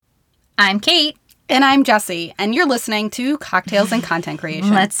I'm Kate. And I'm Jessie, and you're listening to Cocktails and Content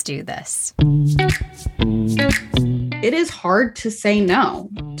Creation. Let's do this. It is hard to say no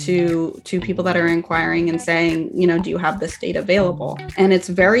to people that are inquiring and saying, do you have this date available? And it's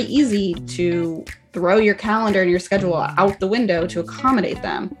very easy to throw your calendar and your schedule out the window to accommodate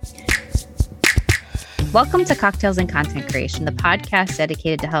them. Welcome to Cocktails and Content Creation, the podcast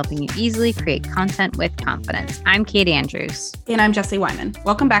dedicated to helping you easily create content with confidence. I'm Kate Andrews. And I'm Jessie Wyman.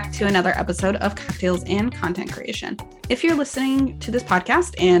 Welcome back to another episode of Cocktails and Content Creation. If you're listening to this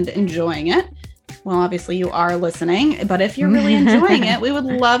podcast and enjoying it, well, obviously you are listening, but if you're really enjoying it, we would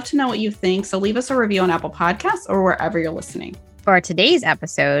love to know what you think. So leave us a review on Apple Podcasts or wherever you're listening. For today's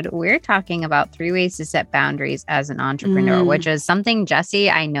episode, we're talking about 3 ways to set boundaries as an entrepreneur, which is something Jessie,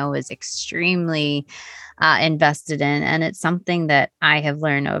 I know, is extremely invested in. And it's something that I have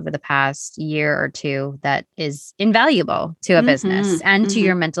learned over the past year or two that is invaluable to a business and to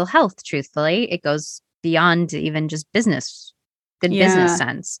your mental health. Truthfully, it goes beyond even just business. Business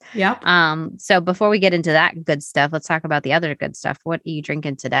sense. Yep. So before we get into that good stuff, let's talk about the other good stuff. What are you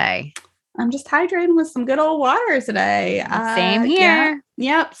drinking today? I'm just hydrating with some good old water today. Same here.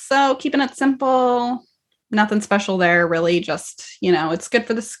 Yeah. Yep. So keeping it simple, nothing special there, really. Just, it's good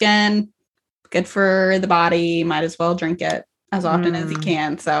for the skin, good for the body. Might as well drink it as often as you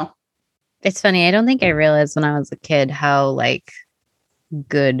can. So it's funny. I don't think I realized when I was a kid how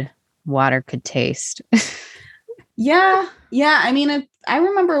good water could taste. Yeah. I mean, I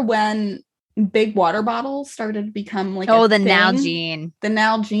remember when big water bottles started to become the Nalgene. The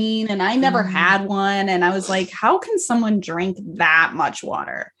Nalgene. And I never had one. And I was like, how can someone drink that much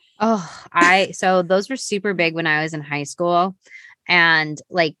water? So those were super big when I was in high school and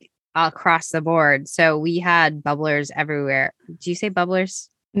across the board. So we had bubblers everywhere. Do you say bubblers?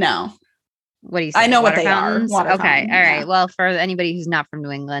 No. What do you say? I know water what they fountains? are. Water okay. fountain, All right. Well, for anybody who's not from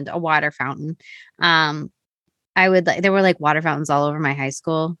New England, a water fountain. There were water fountains all over my high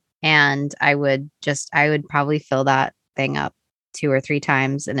school. And I would probably fill that thing up 2 or 3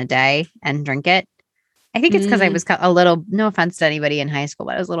 times in a day and drink it. I think it's because I was a little, no offense to anybody in high school,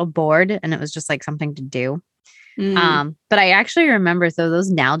 but I was a little bored and it was just something to do. But I actually remember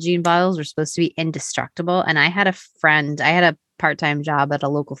those Nalgene bottles were supposed to be indestructible. And I had a part-time job at a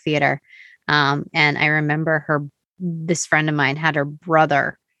local theater. And I remember this friend of mine had her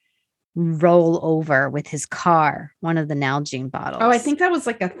brother roll over with his car one of the Nalgene bottles. Oh, I think that was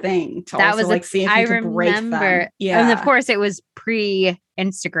a thing to that also was see if you could break them. Yeah. And of course it was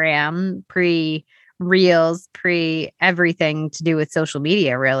pre-Instagram, pre-reels, pre-everything to do with social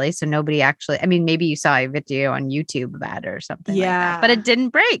media, really. So nobody actually, maybe you saw a video on YouTube about it or something like that, but it didn't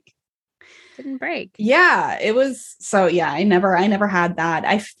break. Yeah, it was. So yeah, I never had that.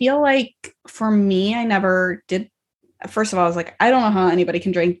 I feel like for me, I never did. First of all, I was like, I don't know how anybody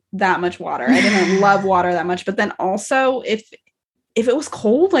can drink that much water. I didn't love water that much. But then also if it was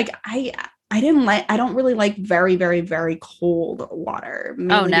cold, I don't really like very, very, very cold water.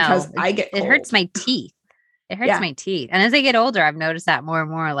 Mainly because I get cold. It hurts my teeth. My teeth. And as I get older, I've noticed that more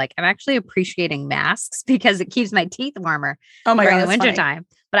and more. I'm actually appreciating masks because it keeps my teeth warmer during the wintertime.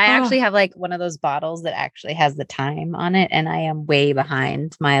 But I actually have one of those bottles that actually has the time on it. And I am way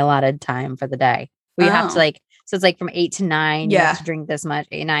behind my allotted time for the day. We have to so it's from 8 to 9. You have to drink this much,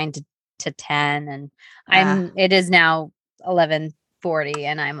 9 to 10. And it is now 11:40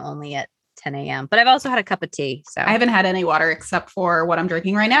 and I'm only at 10 a.m. But I've also had a cup of tea. So I haven't had any water except for what I'm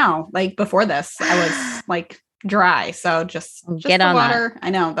drinking right now. Before this, I was dry. So just get the on water. that. I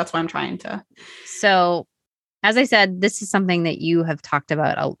know, that's why I'm trying to. So as I said, this is something that you have talked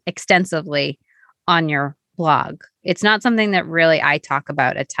about extensively on your blog. It's not something that really I talk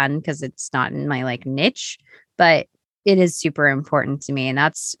about a ton because it's not in my niche, but it is super important to me. And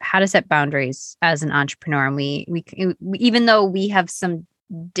that's how to set boundaries as an entrepreneur. And we even though we have some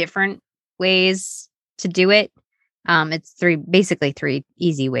different ways to do it, it's basically three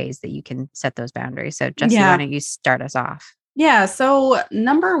easy ways that you can set those boundaries. So Jessie, why don't you start us off? Yeah. So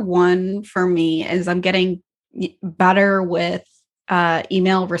number 1 for me is I'm getting better with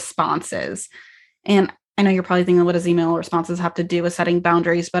email responses. And I know you're probably thinking, what does email responses have to do with setting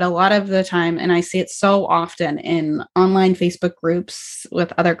boundaries? But a lot of the time, and I see it so often in online Facebook groups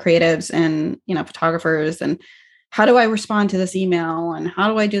with other creatives and, photographers, and how do I respond to this email? And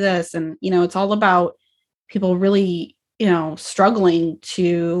how do I do this? And, it's all about people really, struggling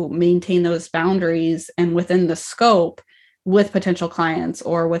to maintain those boundaries and within the scope with potential clients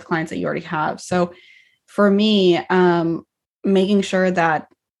or with clients that you already have. So for me, making sure that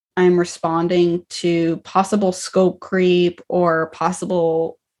I'm responding to possible scope creep or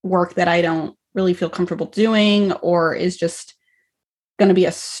possible work that I don't really feel comfortable doing, or is just going to be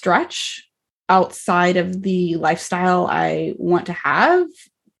a stretch outside of the lifestyle I want to have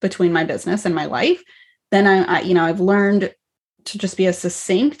between my business and my life, then I've learned to just be as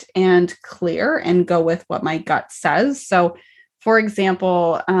succinct and clear and go with what my gut says. So, for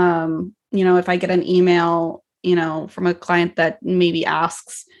example, if I get an email, from a client that maybe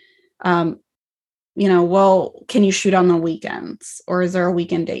asks, well, can you shoot on the weekends, or is there a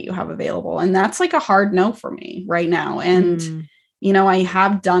weekend date you have available? And that's like a hard no for me right now. And, I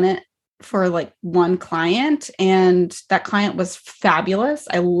have done it for like one client, and that client was fabulous.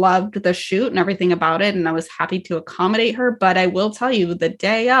 I loved the shoot and everything about it, and I was happy to accommodate her. But I will tell you, the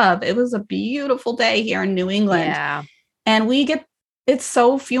day of, it was a beautiful day here in New England. Yeah. And it's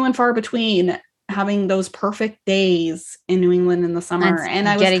so few and far between having those perfect days in New England in the summer. And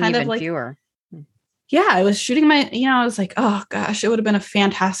I was kind of like, fewer. Yeah, I was shooting I was like, oh gosh, it would have been a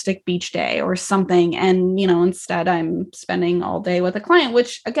fantastic beach day or something. And, instead I'm spending all day with a client,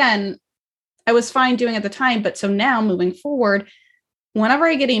 which again, I was fine doing at the time. But so now moving forward, whenever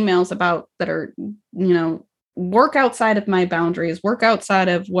I get emails about that are, work outside of my boundaries, work outside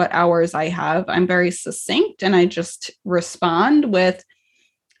of what hours I have, I'm very succinct, and I just respond with,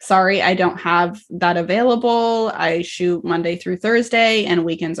 sorry, I don't have that available. I shoot Monday through Thursday, and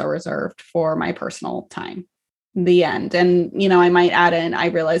weekends are reserved for my personal time. The end. And, I might add in, I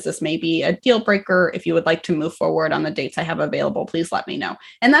realize this may be a deal breaker. If you would like to move forward on the dates I have available, please let me know.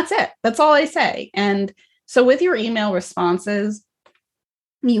 And that's it. That's all I say. And so with your email responses,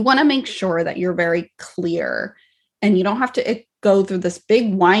 you want to make sure that you're very clear, and you don't have to go through this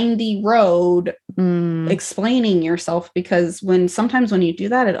big windy road explaining yourself, because sometimes when you do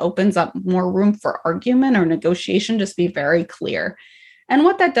that, it opens up more room for argument or negotiation. Just be very clear. And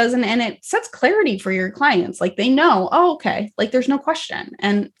what that does, and it sets clarity for your clients. Like they know, oh, okay, like there's no question.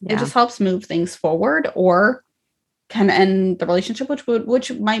 And it just helps move things forward, or kind of end the relationship,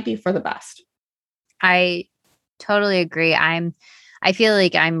 which might be for the best. I totally agree. I feel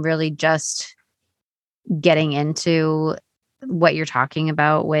like I'm really just getting into what you're talking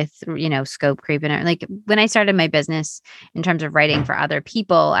about with, scope creep. And like when I started my business in terms of writing for other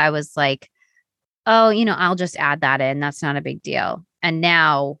people, I was like, oh, I'll just add that in. That's not a big deal. And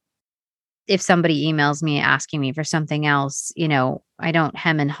now if somebody emails me asking me for something else, I don't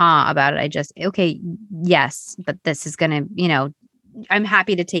hem and haw about it. I just, okay, yes, but this is going to, I'm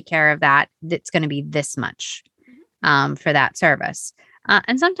happy to take care of that. It's going to be this much for that service.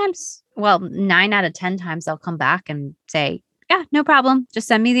 And sometimes, 9 out of 10 times they'll come back and say, yeah, no problem. Just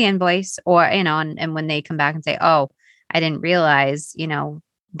send me the invoice, or, and when they come back and say, oh, I didn't realize,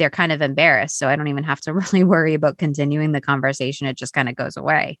 they're kind of embarrassed. So I don't even have to really worry about continuing the conversation. It just kind of goes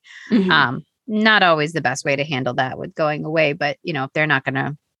away. Mm-hmm. Not always the best way to handle that with going away, but if they're not going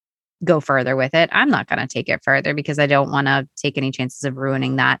to go further with it, I'm not going to take it further, because I don't want to take any chances of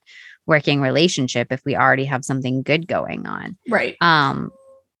ruining that working relationship if we already have something good going on. Right.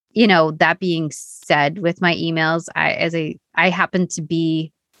 That being said, with my emails, I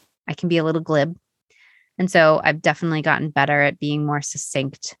can be a little glib. And so I've definitely gotten better at being more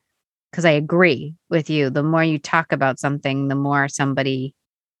succinct, because I agree with you. The more you talk about something, the more somebody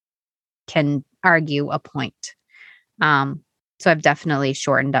can argue a point. So I've definitely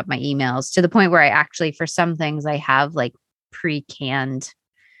shortened up my emails to the point where I actually, for some things, I have like pre-canned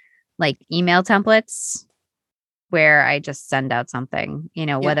like email templates where I just send out something,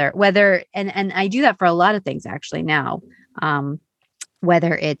 whether, and I do that for a lot of things actually now,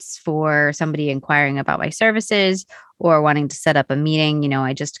 whether it's for somebody inquiring about my services or wanting to set up a meeting,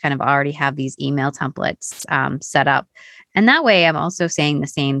 I just kind of already have these email templates set up. And that way I'm also saying the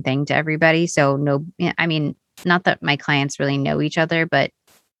same thing to everybody. So not that my clients really know each other, but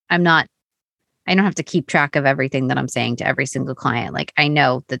I don't have to keep track of everything that I'm saying to every single client. Like I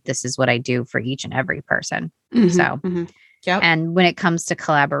know that this is what I do for each and every person. Mm-hmm, so, mm-hmm. Yep. And when it comes to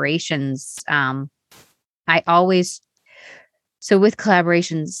collaborations, with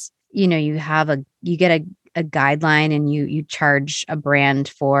collaborations, you get a guideline, and you charge a brand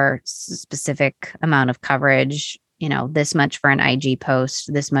for specific amount of coverage, this much for an IG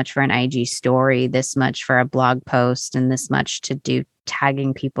post, this much for an IG story, this much for a blog post, and this much to do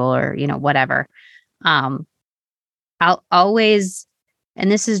tagging people or, whatever. I'll always,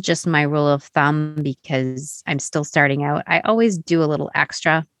 and this is just my rule of thumb because I'm still starting out, I always do a little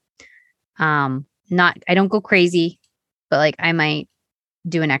extra. I don't go crazy, but like I might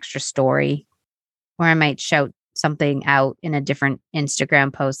do an extra story, or I might shout something out in a different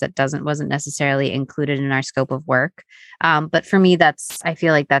Instagram post that wasn't necessarily included in our scope of work. But for me, I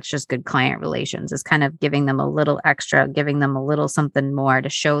feel like that's just good client relations, is kind of giving them a little extra, giving them a little something more to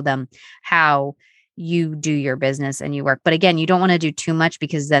show them how you do your business and you work. But again, you don't want to do too much,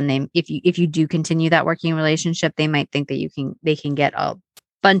 because then if you do continue that working relationship, they might think that they can get a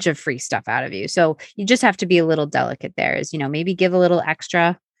bunch of free stuff out of you. So you just have to be a little delicate there, is, maybe give a little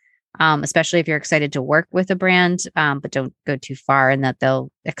extra, especially if you're excited to work with a brand, but don't go too far, and that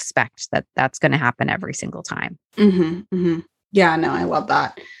they'll expect that that's going to happen every single time. Yeah, no, I love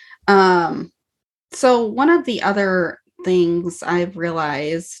that. So one of the other things I've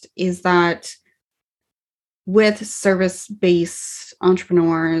realized is that with service-based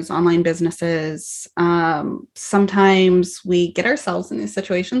entrepreneurs, online businesses, sometimes we get ourselves in these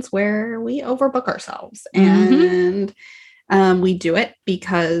situations where we overbook ourselves. And we do it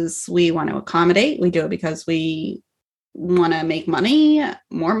because we want to accommodate. We do it because we want to make money,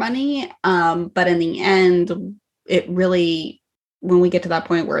 more money. But in the end, it really, when we get to that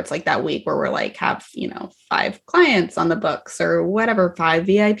point where it's like that week where we're like, have, 5 clients on the books or whatever, 5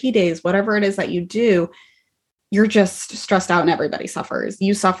 VIP days, whatever it is that you do, you're just stressed out and everybody suffers.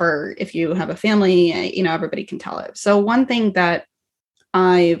 You suffer if you have a family, everybody can tell it. So one thing that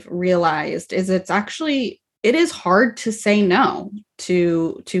I've realized is it is hard to say no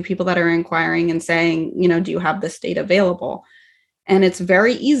to people that are inquiring and saying, do you have this date available? And it's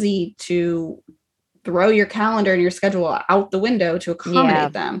very easy to throw your calendar and your schedule out the window to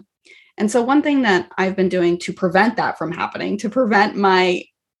accommodate them. And so one thing that I've been doing to prevent that from happening, to prevent my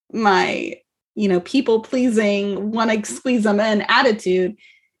people pleasing, want to squeeze them in attitude,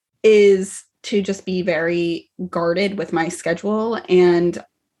 is to just be very guarded with my schedule. And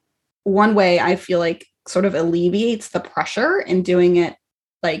one way I feel like sort of alleviates the pressure in doing it,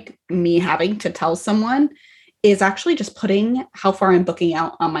 like me having to tell someone, is actually just putting how far I'm booking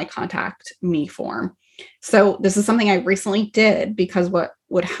out on my contact me form. So this is something I recently did, because what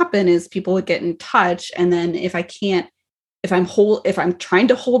would happen is people would get in touch, and then if I'm trying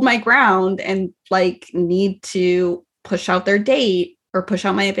to hold my ground and like need to push out their date or push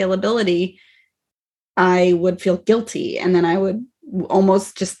out my availability, I would feel guilty. And then I would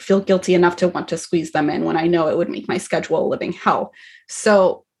almost just feel guilty enough to want to squeeze them in when I know it would make my schedule a living hell.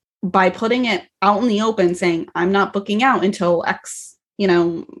 So by putting it out in the open, saying I'm not booking out until X,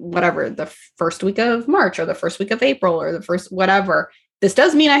 whatever, the first week of March or the first week of April or the first whatever, this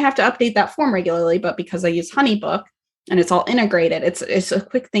does mean I have to update that form regularly, but because I use HoneyBook and it's all integrated, it's a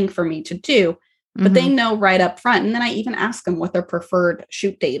quick thing for me to do. But they know right up front. And then I even ask them what their preferred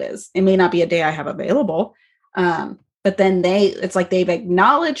shoot date is. It may not be a day I have available. But then it's like they've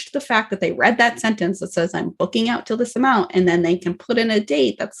acknowledged the fact that they read that sentence that says I'm booking out till this amount, and then they can put in a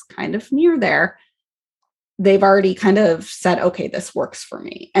date that's kind of near there. They've already kind of said, okay, this works for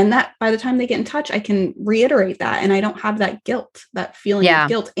me. And that by the time they get in touch, I can reiterate that. And I don't have that guilt, that feeling of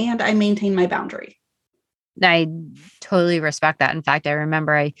guilt, and I maintain my boundary. I totally respect that. In fact, I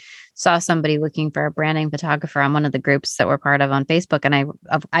remember I saw somebody looking for a branding photographer on one of the groups that we're part of on Facebook. And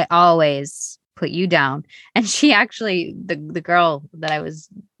I always put you down. And she actually, the girl that I was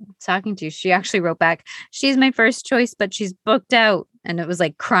talking to, she actually wrote back, she's my first choice, but she's booked out. And it was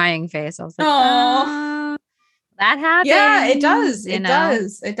like crying face. I was like, oh, that happens. Yeah, it does. It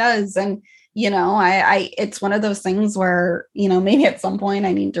does. And, I it's one of those things where, maybe at some point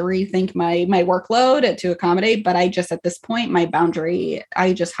I need to rethink my workload to accommodate. But at this point, my boundary,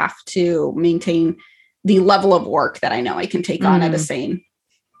 I just have to maintain the level of work that I know I can take on at a sane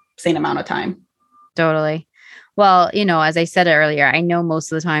amount of time. Totally. Well, as I said earlier, I know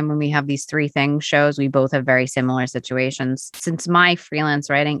most of the time when we have these 3 things shows, we both have very similar situations. Since my freelance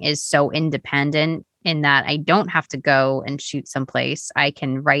writing is so independent in that I don't have to go and shoot someplace, I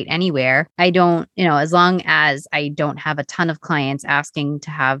can write anywhere. I don't, as long as I don't have a ton of clients asking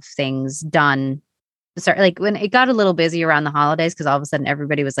to have things done. So like when it got a little busy around the holidays, because all of a sudden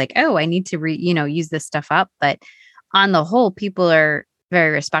everybody was like, oh, I need to use this stuff up. But on the whole, people are very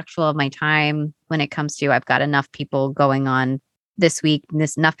respectful of my time when it comes to, I've got enough people going on this week,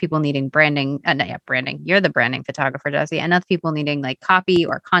 enough people needing branding. Branding. You're the branding photographer, Jesse. Enough people needing like copy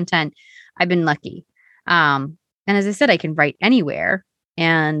or content. I've been lucky. And as I said, I can write anywhere,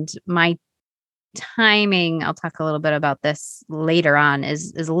 and my timing, I'll talk a little bit about this later on,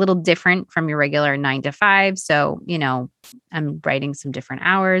 is a little different from your regular 9 to 5. So, I'm writing some different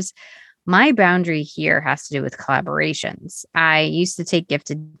hours. My boundary here has to do with collaborations. I used to take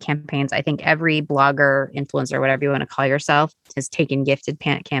gifted campaigns. I think every blogger, influencer, whatever you want to call yourself, has taken gifted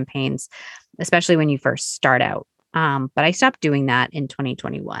campaigns, especially when you first start out. But I stopped doing that in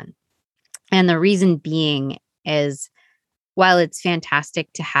 2021. And the reason being is, while it's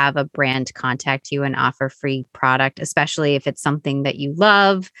fantastic to have a brand contact you and offer free product, especially if it's something that you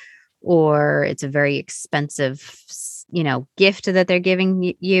love or it's a very expensive, gift that they're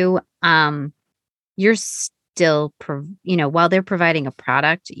giving you, you're still, while they're providing a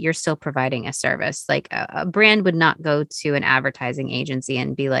product, you're still providing a service. Like a brand would not go to an advertising agency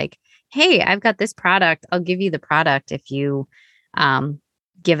and be like, hey, I've got this product. I'll give you the product if you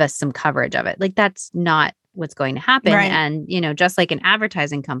give us some coverage of it. Like that's not what's going to happen. Right. And, just like an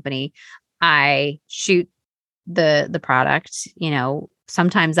advertising company, I shoot the product,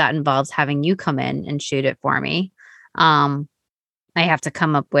 sometimes that involves having you come in and shoot it for me. I have to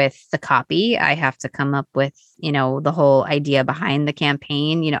come up with the copy. I have to come up with, the whole idea behind the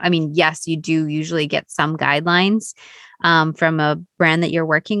campaign. Yes, you do usually get some guidelines from a brand that you're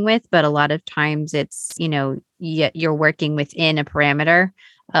working with, but a lot of times it's, you're working within a parameter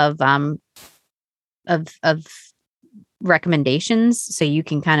of recommendations. So you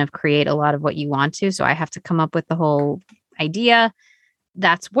can kind of create a lot of what you want to. So I have to come up with the whole idea.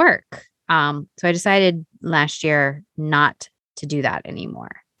 That's work. So I decided last year not to do that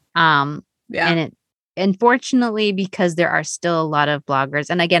anymore. And it, unfortunately, because there are still a lot of bloggers,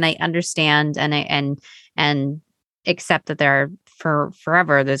 and again, I understand and accept that there are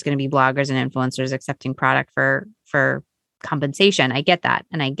forever, there's going to be bloggers and influencers accepting product for compensation. I get that.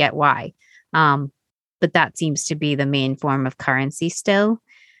 And I get why. But that seems to be the main form of currency still.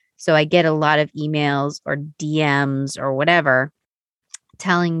 So I get a lot of emails or DMs or whatever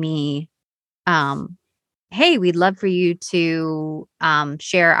telling me, hey, we'd love for you to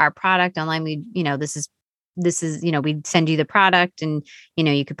share our product online. This is, we'd send you the product and,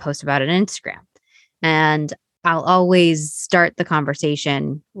 you could post about it on Instagram. And I'll always start the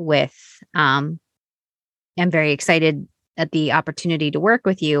conversation with, I'm very excited at the opportunity to work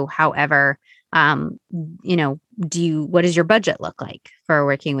with you. However, what does your budget look like for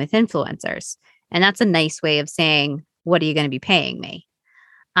working with influencers? And that's a nice way of saying, what are you going to be paying me?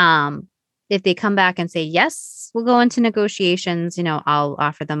 If they come back and say, yes, we'll go into negotiations, I'll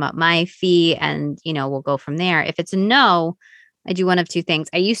offer them up my fee and, we'll go from there. If it's a no, I do one of two things.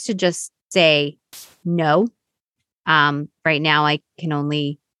 I used to just say no. Right now I can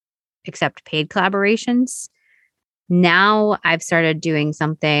only accept paid collaborations. Now I've started doing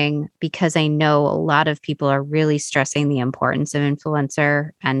something because I know a lot of people are really stressing the importance of influencer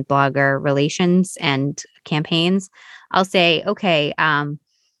and blogger relations and campaigns. I'll say, okay,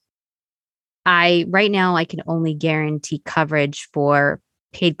 right now I can only guarantee coverage for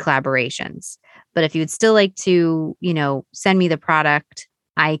paid collaborations. But if you would still like to, send me the product,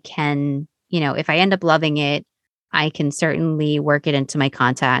 I can, if I end up loving it, I can certainly work it into my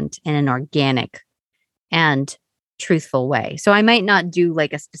content in an organic and truthful way. So I might not do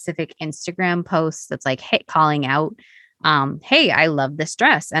like a specific Instagram post that's like, hey, calling out, hey, I love this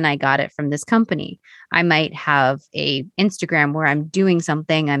dress and I got it from this company. I might have a Instagram where I'm doing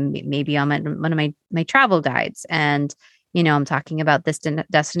something. I'm maybe on one of my travel guides and, I'm talking about this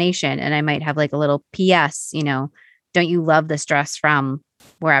destination and I might have like a little PS, don't you love this dress from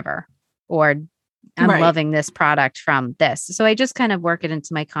wherever? Or I'm loving this product from this. So I just kind of work it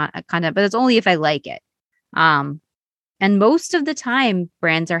into my content, but it's only if I like it. And most of the time,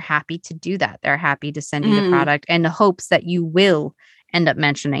 brands are happy to do that. They're happy to send you the product in the hopes that you will end up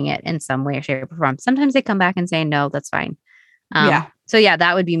mentioning it in some way, shape, or form. Sometimes they come back and say, no, that's fine. So yeah,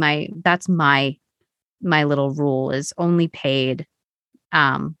 that would be that's my little rule is only paid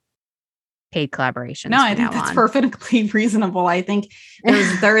collaborations. No, I think that's perfectly reasonable. I think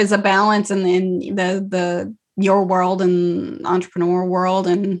there is a balance in the your world and entrepreneur world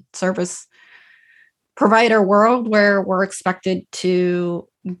and service provider world where we're expected to,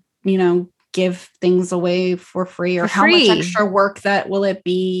 give things away for free or how much extra work that will it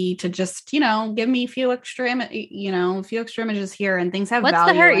be to just, give me a few extra images here and things have value.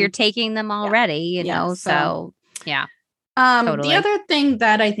 What's the hurt? You're taking them already, so yeah. Totally. The other thing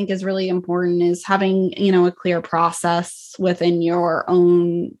that I think is really important is having, a clear process within your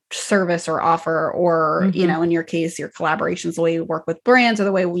own service or offer, or, in your case, your collaborations, the way you work with brands or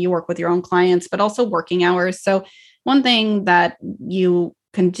the way you work with your own clients, but also working hours. So one thing that you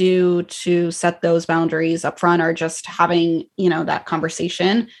can do to set those boundaries up front are just having, that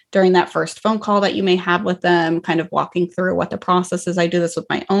conversation during that first phone call that you may have with them, kind of walking through what the process is. I do this with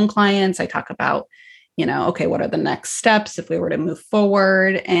my own clients. I talk about, okay, what are the next steps if we were to move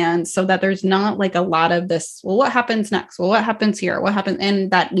forward? And so that there's not like a lot of this, well, what happens next? Well, what happens here? What happens?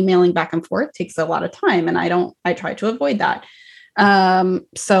 And that emailing back and forth takes a lot of time. And I try to avoid that.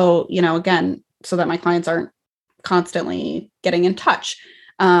 So, again, so that my clients aren't constantly getting in touch.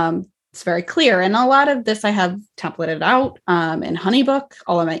 It's very clear. And a lot of this I have templated out in Honeybook.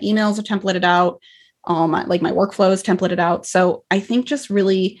 All of my emails are templated out. All my workflow is templated out. So I think just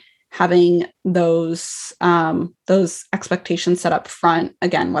really having those expectations set up front,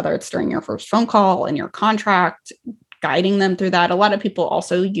 again, whether it's during your first phone call in your contract, guiding them through that. A lot of people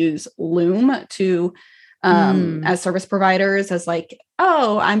also use Loom to as service providers, as like,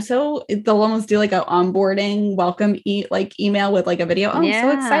 oh, they'll almost do like an onboarding welcome email with like a video. Oh, I'm so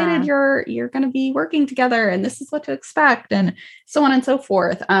excited you're going to be working together and this is what to expect, and so on and so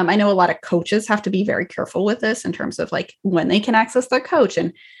forth. I know a lot of coaches have to be very careful with this in terms of like when they can access their coach,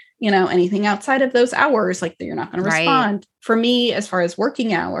 and anything outside of those hours, like you're not going to respond. For me, as far as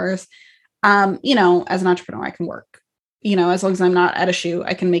working hours, as an entrepreneur, I can work. As long as I'm not at a shoot,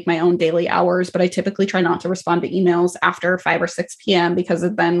 I can make my own daily hours, but I typically try not to respond to emails after 5 or 6 p.m. because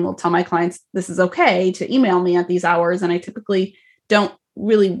then we'll tell my clients this is okay to email me at these hours. And I typically don't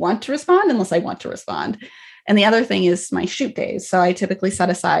really want to respond unless I want to respond. And the other thing is my shoot days. So I typically set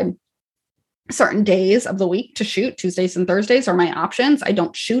aside certain days of the week to shoot. Tuesdays and Thursdays are my options. I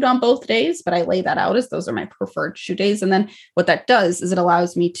don't shoot on both days, but I lay that out as those are my preferred shoot days. And then what that does is it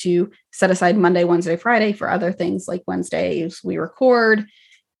allows me to set aside Monday, Wednesday, Friday for other things. Like Wednesdays, we record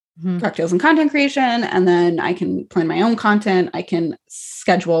cocktails and content creation, and then I can plan my own content. I can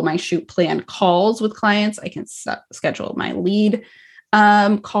schedule my shoot plan calls with clients. I can schedule my lead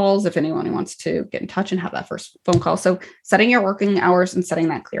calls if anyone wants to get in touch and have that first phone call. So setting your working hours and setting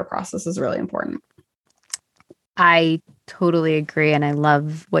that clear process is really important. I totally agree. And I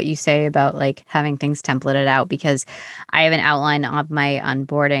love what you say about like having things templated out, because I have an outline of my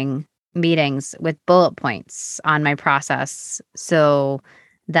onboarding meetings with bullet points on my process, so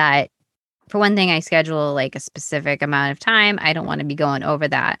that for one thing, I schedule like a specific amount of time. I don't want to be going over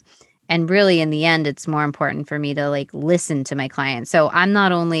that. And really, in the end, it's more important for me to like listen to my clients. So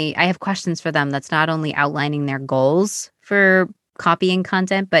I have questions for them that's not only outlining their goals for copying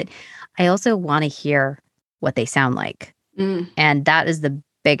content, but I also want to hear what they sound like. And that is the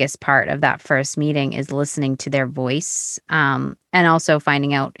biggest part of that first meeting, is listening to their voice, and also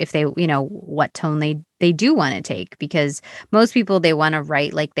finding out if they, what tone they do want to take, because most people, they want to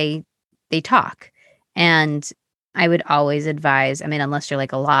write like they talk. And I would always advise, unless you're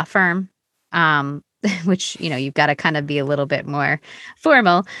like a law firm, which, you've got to kind of be a little bit more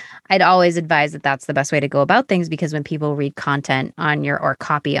formal. I'd always advise that that's the best way to go about things, because when people read content on or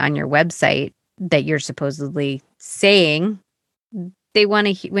copy on your website that you're supposedly saying, they want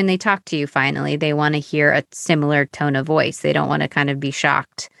to, when they talk to you finally, they want to hear a similar tone of voice. They don't want to kind of be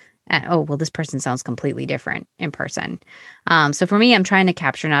shocked at, oh, well, this person sounds completely different in person. So for me, I'm trying to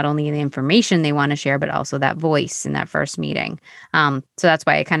capture not only the information they want to share, but also that voice in that first meeting. So that's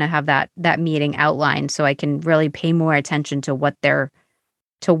why I kind of have that meeting outlined, so I can really pay more attention to what they're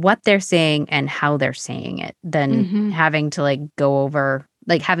saying and how they're saying it, than having to like go over,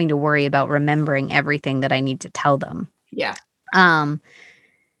 like having to worry about remembering everything that I need to tell them. Yeah.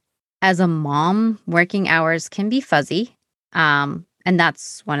 As a mom, working hours can be fuzzy. And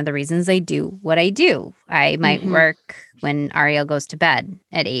that's one of the reasons I do what I do. I might work when Ariel goes to bed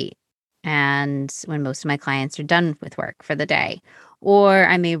at 8, and when most of my clients are done with work for the day, or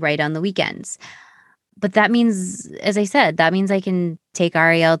I may write on the weekends. But that means, as I said, that means I can take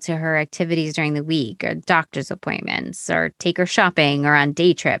Ariel to her activities during the week, or doctor's appointments, or take her shopping, or on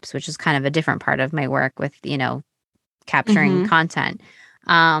day trips, which is kind of a different part of my work with, capturing content.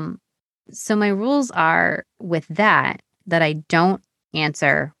 So my rules are with that I don't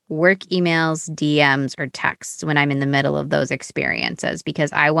answer work emails, DMs, or texts when I'm in the middle of those experiences,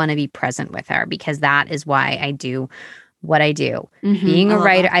 because I want to be present with her, because that is why I do what I do. Being a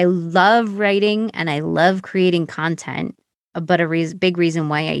writer, I love writing and I love creating content, but big reason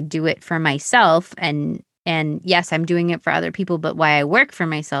why I do it for myself, and yes, I'm doing it for other people, but why I work for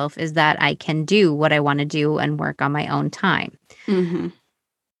myself is that I can do what I want to do and work on my own time.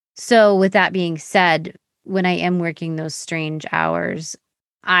 So with that being said, when I am working those strange hours,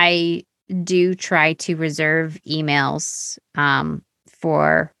 I do try to reserve emails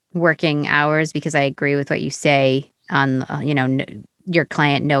for working hours, because I agree with what you say on, your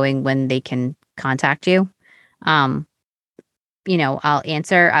client knowing when they can contact you. I'll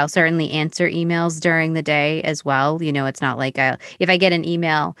certainly answer emails during the day as well. It's not like if I get an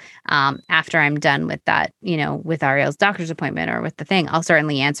email after I'm done with that, with Ariel's doctor's appointment or with the thing, I'll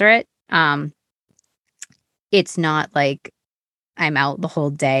certainly answer it. It's not like I'm out the whole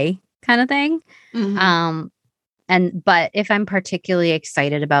day kind of thing. But if I'm particularly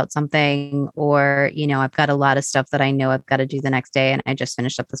excited about something, or, I've got a lot of stuff that I know I've got to do the next day, and I just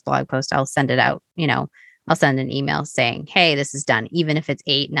finished up this blog post, I'll send it out, I'll send an email saying, hey, this is done, even if it's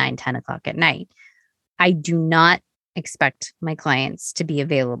 8, 9, 10 o'clock at night. I do not expect my clients to be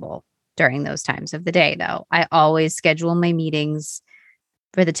available during those times of the day, though. I always schedule my meetings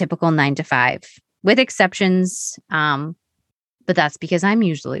for the typical 9 to 5 with exceptions. But that's because I'm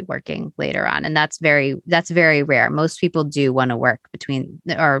usually working later on. And that's very rare. Most people do want to work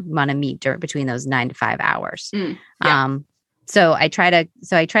want to meet between those 9 to 5 hours. Yeah. So I try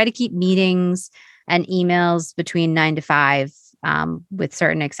to keep meetings and emails between 9 to 5, with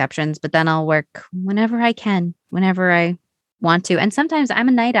certain exceptions, but then I'll work whenever I can, whenever I want to. And sometimes I'm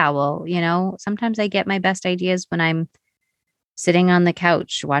a night owl, sometimes I get my best ideas when I'm sitting on the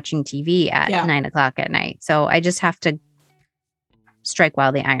couch watching TV at 9 o'clock at night. So I just have to strike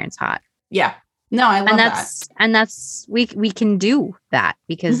while the iron's hot. Yeah. No, I love that. And that's, we can do that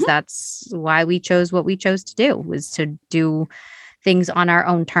because that's why we chose what we chose to do, was to do things on our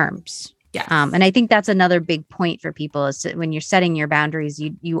own terms. Yeah. And I think that's another big point for people is when you're setting your boundaries,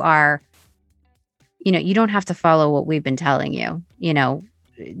 you are, you don't have to follow what we've been telling you,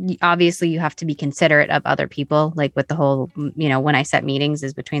 obviously you have to be considerate of other people, like with the whole, when I set meetings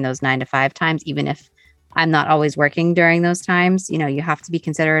is between those 9 to 5 times, even if I'm not always working during those times, you have to be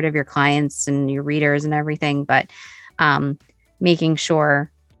considerate of your clients and your readers and everything, but making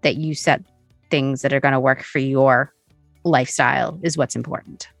sure that you set things that are going to work for your lifestyle is what's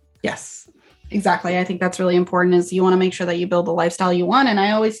important. Yes, exactly. I think that's really important, is you want to make sure that you build the lifestyle you want. And I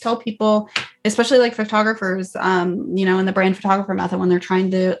always tell people, especially like photographers, in the brand photographer method, when they're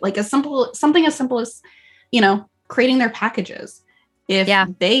trying to something as simple as, creating their packages.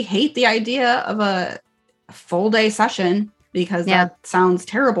 If they hate the idea of a full day session because that sounds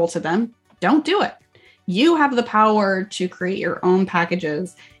terrible to them, don't do it. You have the power to create your own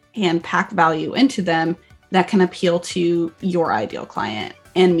packages and pack value into them that can appeal to your ideal client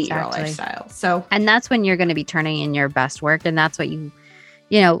and meet your lifestyle. So, and that's when you're going to be turning in your best work. And that's what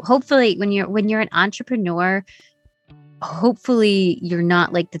hopefully when you're an entrepreneur, hopefully you're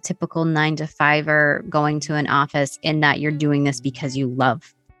not like the typical 9 to 5er going to an office, in that you're doing this because you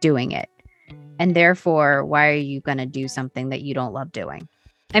love doing it. And therefore, why are you going to do something that you don't love doing?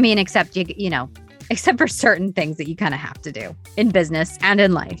 I mean, except for certain things that you kind of have to do in business and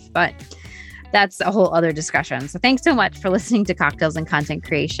in life, but that's a whole other discussion. So thanks so much for listening to Cocktails and Content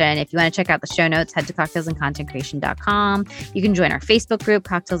Creation. If you want to check out the show notes, head to cocktailsandcontentcreation.com. You can join our Facebook group,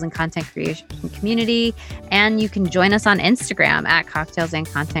 Cocktails and Content Creation Community, and you can join us on Instagram at Cocktails and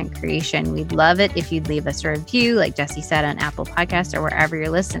Content Creation. We'd love it if you'd leave us a review, like Jesse said, on Apple Podcasts or wherever you're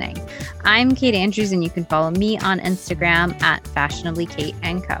listening. I'm Kate Andrews, and you can follow me on Instagram at Fashionably Kate &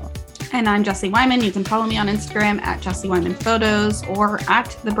 Co. And I'm Jessie Wyman. You can follow me on Instagram at Jessie Wyman Photos or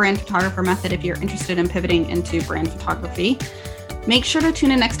at the Brand Photographer Method if you're interested in pivoting into brand photography. Make sure to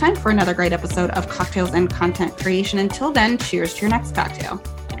tune in next time for another great episode of Cocktails and Content Creation. Until then, cheers to your next cocktail.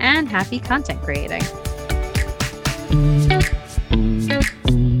 And happy content creating.